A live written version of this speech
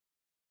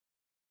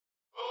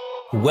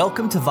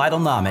Welcome to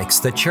Vitalnomics,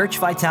 the Church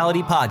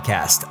Vitality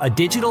Podcast, a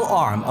digital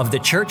arm of the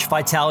Church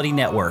Vitality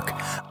Network.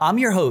 I'm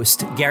your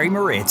host, Gary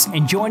Moritz,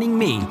 and joining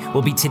me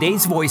will be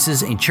today's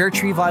voices in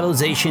church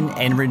revitalization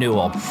and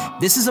renewal.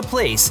 This is a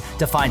place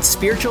to find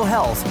spiritual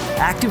health,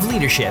 active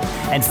leadership,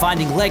 and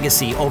finding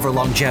legacy over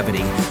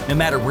longevity. No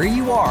matter where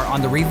you are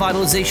on the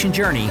revitalization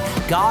journey,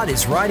 God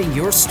is writing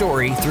your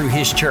story through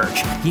His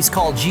church. He's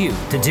called you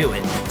to do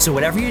it. So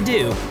whatever you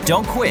do,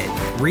 don't quit,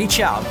 reach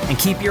out, and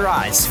keep your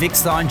eyes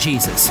fixed on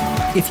Jesus.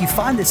 If you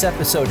find this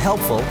episode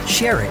helpful,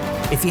 share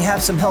it. If you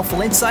have some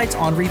helpful insights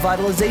on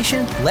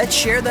revitalization, let's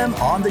share them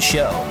on the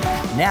show.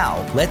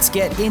 Now, let's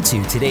get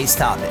into today's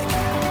topic.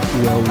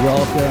 Well,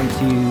 welcome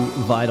to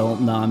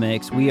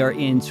Vitalnomics. We are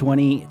in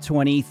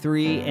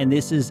 2023, and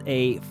this is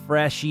a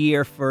fresh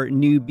year for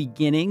new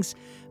beginnings.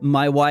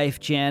 My wife,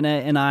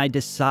 Jana, and I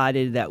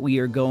decided that we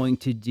are going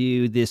to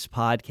do this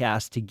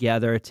podcast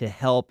together to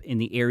help in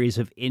the areas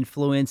of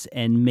influence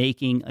and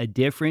making a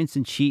difference,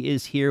 and she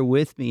is here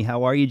with me.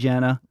 How are you,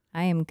 Jana?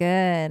 I am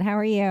good. How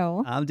are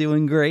you? I'm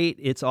doing great.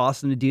 It's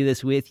awesome to do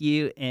this with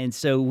you. And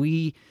so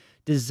we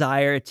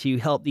desire to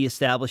help the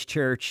established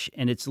church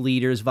and its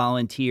leaders,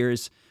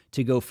 volunteers,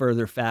 to go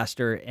further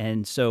faster.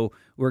 And so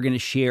we're going to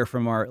share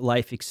from our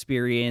life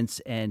experience.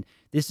 And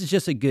this is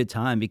just a good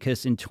time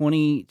because in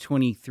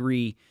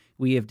 2023,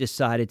 we have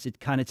decided to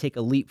kind of take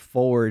a leap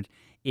forward,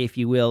 if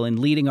you will, in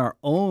leading our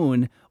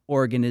own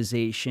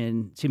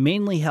organization to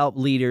mainly help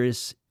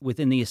leaders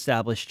within the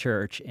established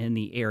church in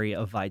the area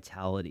of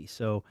vitality.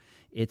 So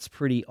it's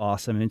pretty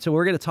awesome. And so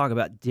we're going to talk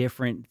about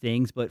different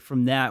things, but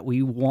from that,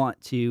 we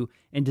want to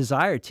and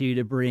desire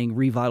to bring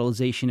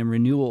revitalization and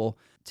renewal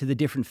to the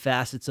different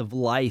facets of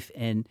life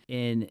and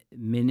in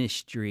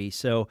ministry.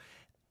 So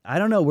I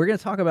don't know, we're going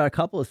to talk about a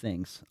couple of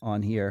things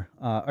on here.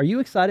 Are you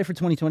excited for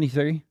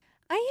 2023?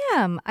 I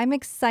am. I'm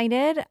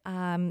excited.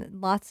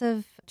 Lots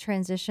of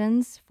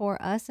transitions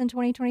for us in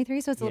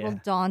 2023, so it's a little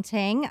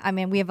daunting. I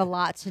mean, we have a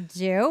lot to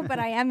do, but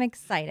I am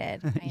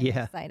excited.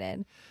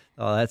 Excited.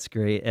 Oh, that's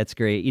great. That's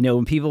great. You know,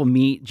 when people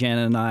meet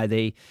Jana and I,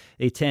 they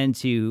tend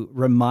to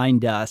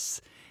remind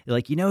us,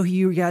 like, you know who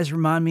you guys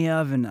remind me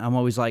of? And I'm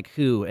always like,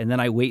 who? And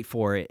then I wait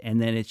for it.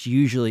 And then it's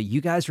usually,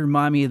 you guys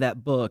remind me of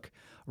that book,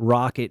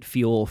 Rocket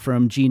Fuel,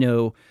 from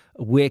Gino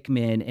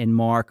Wickman and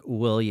Mark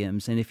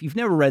Williams. And if you've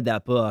never read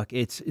that book,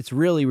 it's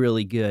really,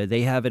 really good.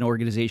 They have an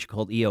organization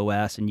called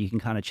EOS, and you can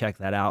kind of check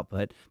that out.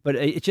 But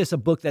it's just a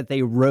book that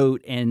they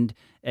wrote, and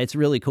it's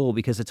really cool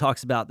because it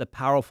talks about the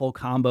powerful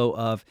combo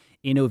of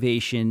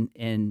innovation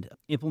and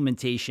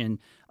implementation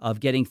of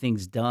getting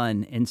things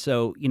done. And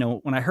so, you know,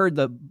 when I heard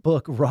the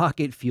book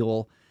Rocket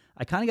Fuel,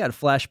 I kind of got a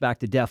flashback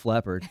to Def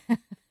Leppard.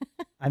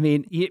 I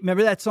mean, you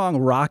remember that song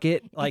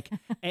Rocket? Like,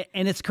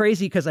 and it's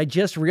crazy because I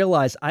just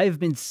realized I've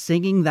been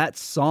singing that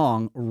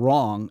song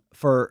wrong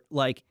for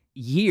like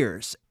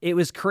years. It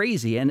was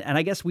crazy. And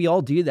I guess we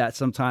all do that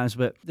sometimes,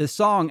 but the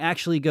song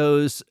actually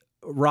goes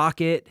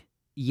Rocket,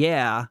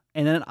 yeah.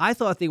 And then I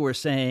thought they were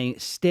saying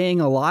staying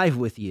alive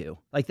with you.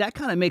 Like that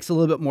kind of makes a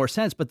little bit more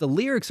sense, but the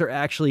lyrics are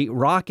actually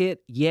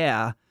Rocket,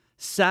 yeah,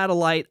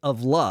 satellite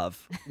of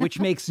love, which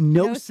makes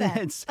no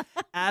sense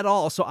at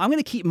all. So I'm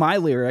going to keep my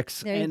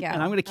lyrics and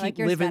I'm going to keep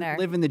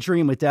living the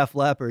dream with Def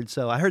Leppard.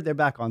 So I heard they're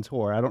back on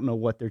tour. I don't know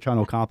what they're trying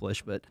to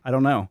accomplish, but I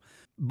don't know.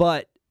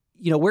 But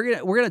you know, we're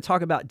going to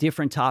talk about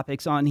different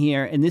topics on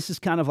here, and this is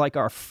kind of like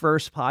our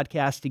first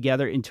podcast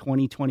together in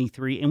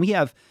 2023, and we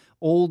have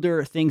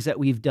older things that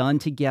we've done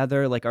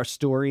together, like our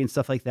story and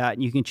stuff like that,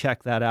 and you can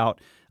check that out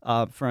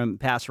from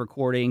past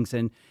recordings.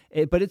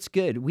 But it's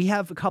good. We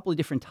have a couple of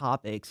different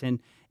topics, and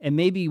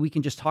maybe we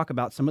can just talk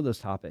about some of those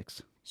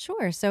topics.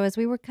 Sure. So as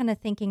we were kind of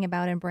thinking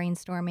about and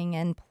brainstorming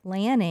and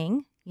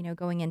planning, you know,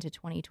 going into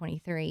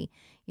 2023,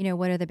 you know,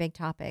 what are the big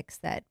topics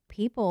that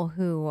people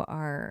who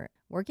are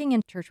working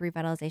in church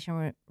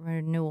revitalization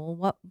renewal,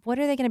 what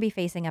are they going to be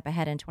facing up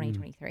ahead in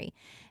 2023?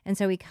 And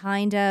so we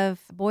kind of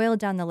boiled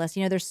down the list.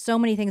 You know, there's so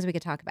many things we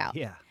could talk about.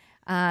 Yeah.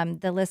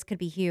 The list could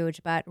be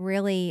huge, but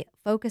really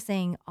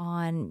focusing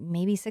on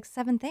maybe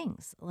 6-7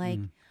 things. Like,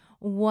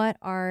 what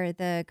are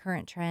the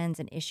current trends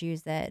and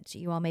issues that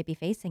you all may be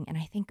facing? And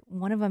I think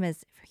one of them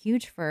is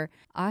huge for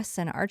us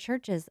and our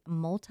church is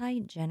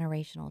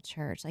multi-generational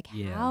church. Like,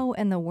 how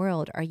in the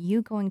world are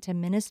you going to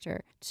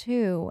minister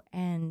to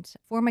and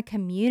form a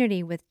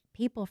community with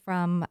people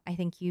from, I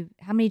think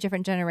how many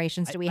different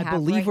generations do we have? I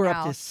believe we're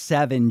up to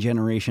 7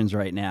 generations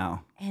right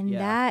now. And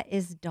that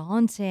is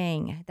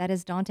daunting. That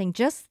is daunting.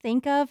 Just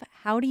think of,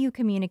 how do you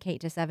communicate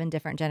to 7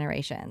 different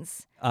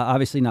generations?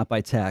 Obviously not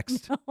by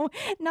text. No,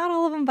 not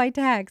all of them by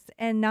text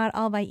and not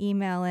all by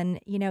email. And,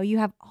 you know, you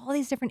have all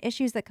these different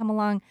issues that come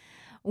along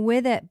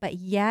with it. But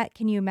yet,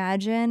 can you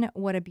imagine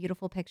what a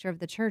beautiful picture of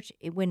the church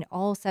when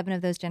all 7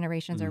 of those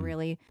generations are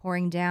really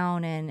pouring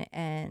down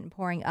and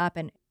pouring up?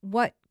 And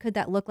what could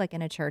that look like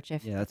in a church Yeah,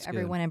 if that's good.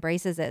 everyone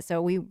embraces it?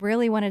 So we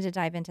really wanted to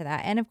dive into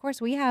that. And of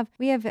course, we have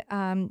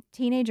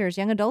teenagers,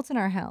 young adults in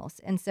our house.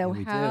 And Yeah, so we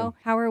do.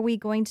 how are we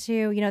going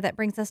to, that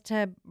brings us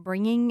to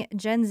bringing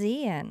Gen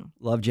Z in.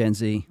 Love Gen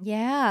Z.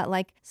 Yeah,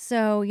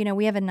 so,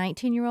 we have a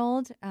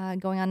 19-year-old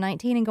going on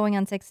 19 and going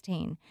on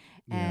 16.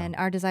 Yeah. And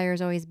our desire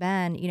has always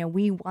been,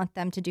 we want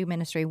them to do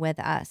ministry with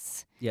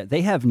us. Yeah,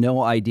 they have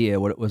no idea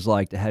what it was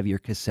like to have your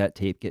cassette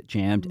tape get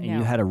jammed and you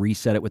No. had to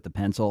reset it with the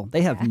pencil.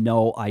 They have Yeah.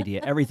 no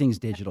idea. Everything's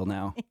digital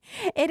now.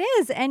 It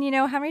is. And,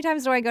 how many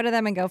times do I go to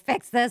them and go,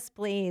 fix this,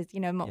 please,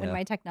 when Yeah, my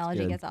it's technology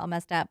good. gets all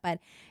messed up. But,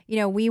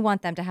 we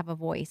want them to have a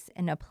voice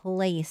and a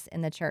place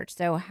in the church.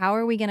 So how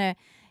are we going to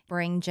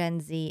bring Gen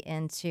Z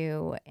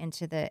into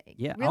the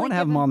Yeah, I really want to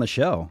have give them on the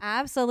show.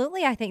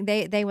 Absolutely. I think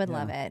they would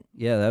love it.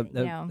 Yeah,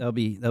 You know,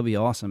 that'll be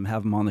awesome.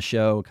 Have them on the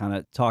show, kind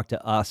of talk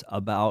to us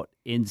about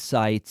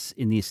insights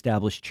in the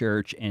established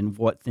church and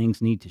what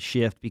things need to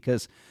shift,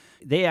 because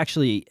they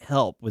actually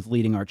help with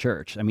leading our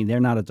church. I mean, they're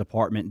not a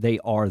department; they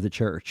are the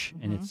church,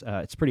 and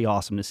it's pretty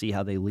awesome to see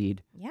how they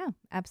lead. Yeah,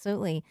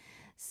 absolutely.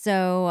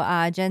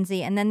 So Gen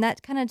Z, and then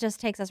that kind of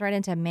just takes us right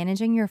into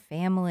managing your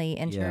family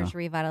in Yeah. church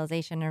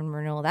revitalization and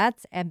renewal.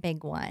 That's a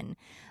big one,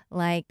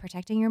 like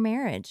protecting your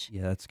marriage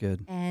Yeah, that's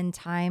good. and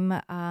time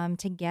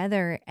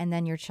together, and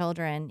then your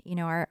children.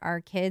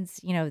 Our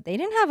kids, they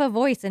didn't have a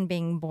voice in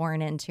being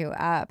born into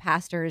a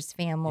pastor's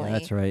family. Yeah,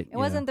 that's right. It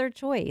wasn't their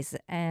choice.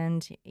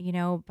 And,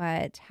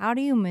 but how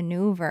do you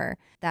maneuver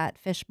that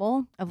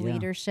fishbowl of Yeah.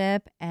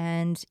 leadership?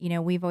 And,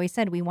 we've always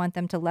said we want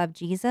them to love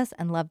Jesus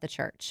and love the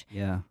church.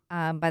 Yeah.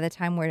 By the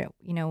time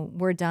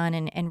we're done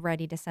and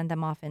ready to send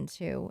them off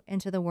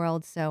into the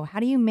world. So how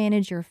do you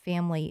manage your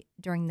family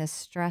during the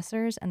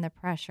stressors and the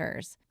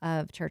pressures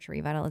of church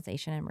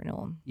revitalization and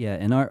renewal? Yeah,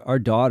 and our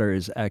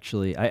daughters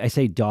actually, I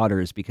say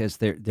daughters because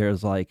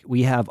there's like,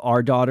 we have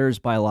our daughters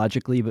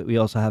biologically, but we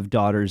also have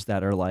daughters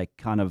that are like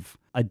kind of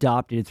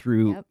adopted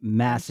through Yep,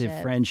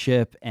 massive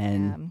friendship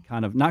and Yeah.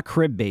 kind of not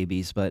crib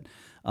babies, but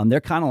they're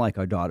kind of like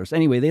our daughters.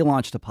 Anyway, they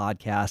launched a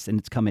podcast and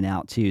it's coming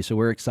out too, so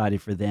we're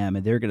excited for them.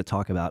 And they're going to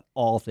talk about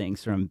all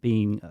things from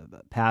being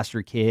a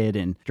pastor kid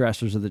and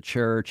stressors of the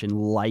church and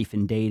life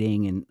and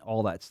dating and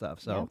all that stuff.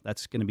 So Yep.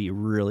 that's going to be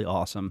really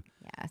awesome.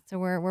 Yeah, so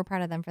we're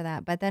proud of them for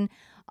that. But then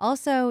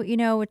also,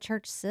 with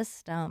church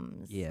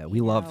systems. Yeah,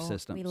 we love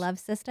systems. We love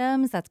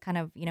systems. That's kind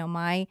of,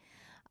 my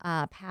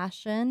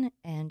passion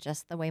and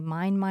just the way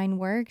my mind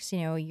works.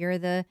 You're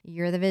the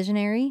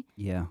visionary,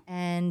 Yeah.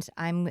 and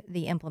I'm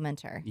the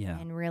implementer. Yeah.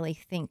 And really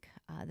think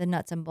the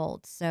nuts and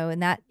bolts. So,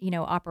 and that,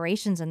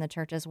 operations in the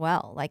church as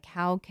well. Like,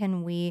 how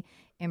can we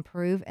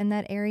improve in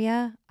that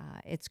area?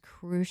 It's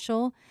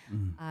crucial.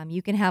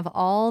 You can have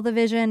all the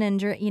vision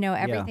and,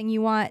 everything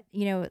you want,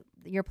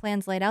 your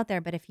plans laid out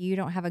there. But if you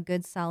don't have a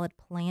good, solid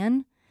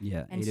plan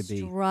Yeah, and A to B.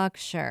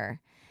 structure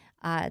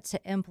to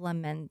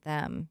implement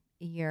them,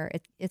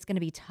 it's going to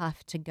be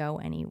tough to go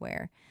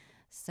anywhere.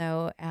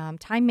 So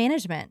time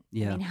management.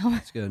 Yeah, I mean,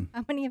 that's good.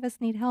 how many of us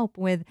need help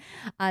with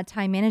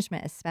time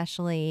management,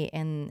 especially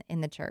in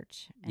the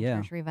church and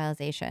Yeah. church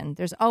revitalization?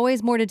 There's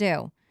always more to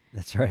do.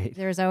 That's right.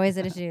 There's always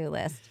a to-do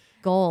list.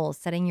 Goals,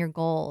 setting your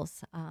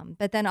goals.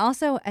 But then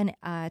also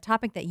a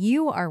topic that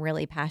you are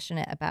really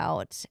passionate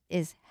about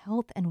is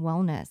health and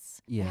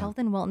wellness. Yeah. The health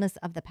and wellness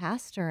of the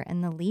pastor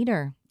and the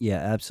leader. Yeah,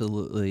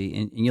 absolutely.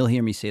 And you'll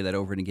hear me say that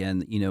over and again.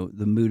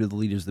 The mood of the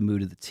leader is the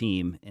mood of the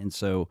team. And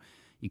so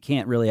you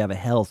can't really have a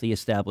healthy,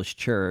 established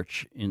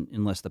church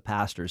unless the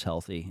pastor is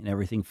healthy and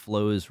everything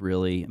flows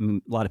really. I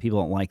mean, a lot of people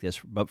don't like this,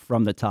 but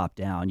from the top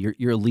down,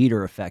 your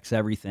leader affects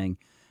everything.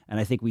 And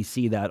I think we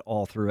see that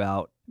all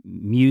throughout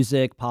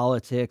music,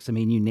 politics. I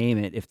mean, you name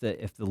it. If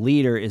the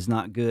leader is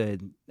not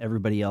good,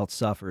 everybody else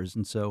suffers.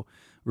 And so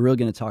we're really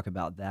going to talk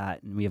about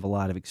that. And we have a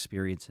lot of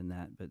experience in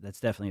that, but that's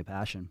definitely a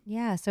passion.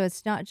 Yeah, so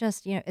it's not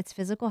just, it's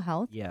physical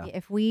health. Yeah.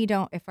 If we're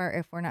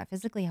not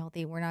physically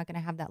healthy, we're not going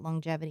to have that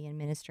longevity in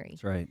ministry.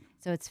 That's right.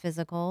 So it's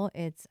physical,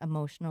 it's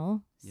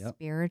emotional, Yep.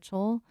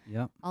 spiritual,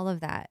 Yep. all of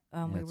that.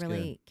 We that's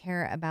really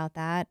care about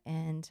that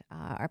and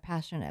are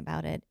passionate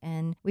about it.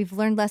 And we've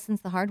learned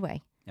lessons the hard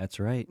way.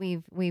 That's right.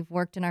 We've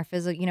worked in our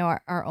physical,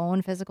 our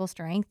own physical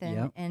strength and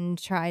Yep. and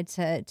tried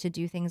to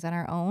do things on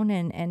our own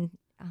and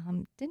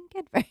didn't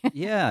get very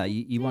Yeah,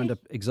 you wind up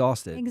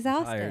exhausted.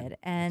 exhausted. Tired.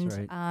 And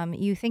That's right.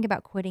 you think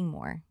about quitting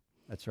more.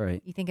 That's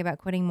right. You think about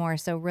quitting more.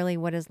 So really,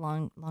 what does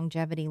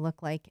longevity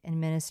look like in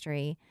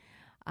ministry?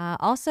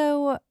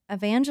 Also,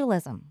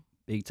 evangelism.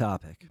 Big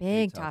topic.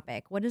 Big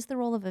topic. What does the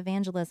role of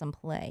evangelism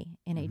play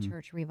in a Mhm.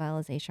 church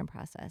revitalization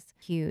process?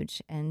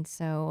 Huge. And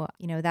so,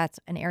 that's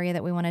an area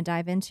that we want to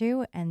dive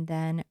into. And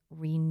then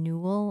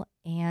renewal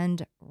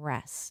and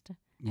rest.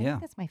 I Yeah.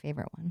 think that's my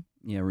favorite one.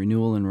 Yeah,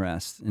 renewal and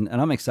rest. And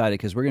I'm excited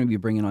because we're going to be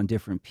bringing on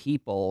different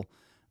people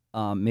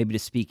maybe to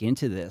speak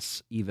into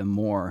this even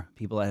more,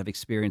 people that have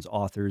experienced,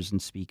 authors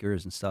and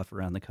speakers and stuff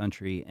around the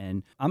country.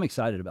 And I'm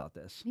excited about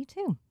this. Me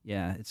too.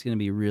 Yeah, it's going to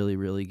be really,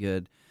 really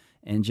good.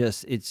 And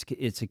just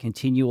it's a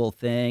continual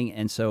thing.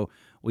 And so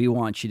we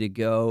want you to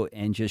go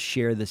and just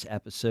share this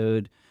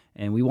episode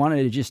And we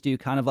wanted to just do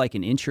kind of like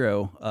an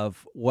intro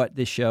of what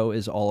this show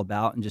is all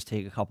about and just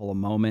take a couple of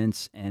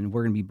moments. And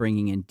we're going to be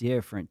bringing in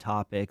different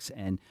topics,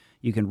 and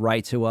you can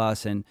write to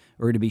us, and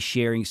we're going to be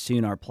sharing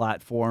soon our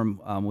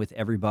platform with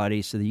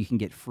everybody so that you can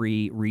get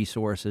free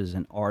resources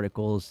and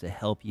articles to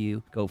help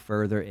you go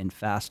further and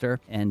faster.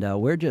 And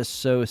we're just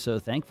so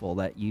thankful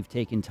that you've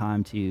taken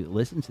time to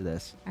listen to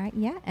this. All right,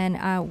 yeah, and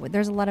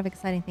there's a lot of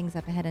exciting things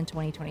up ahead in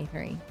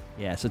 2023.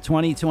 Yeah, so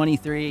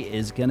 2023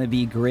 is going to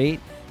be great.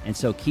 And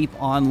so keep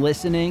on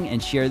listening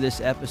and share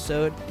this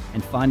episode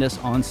and find us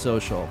on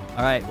social.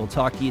 All right, we'll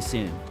talk to you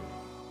soon.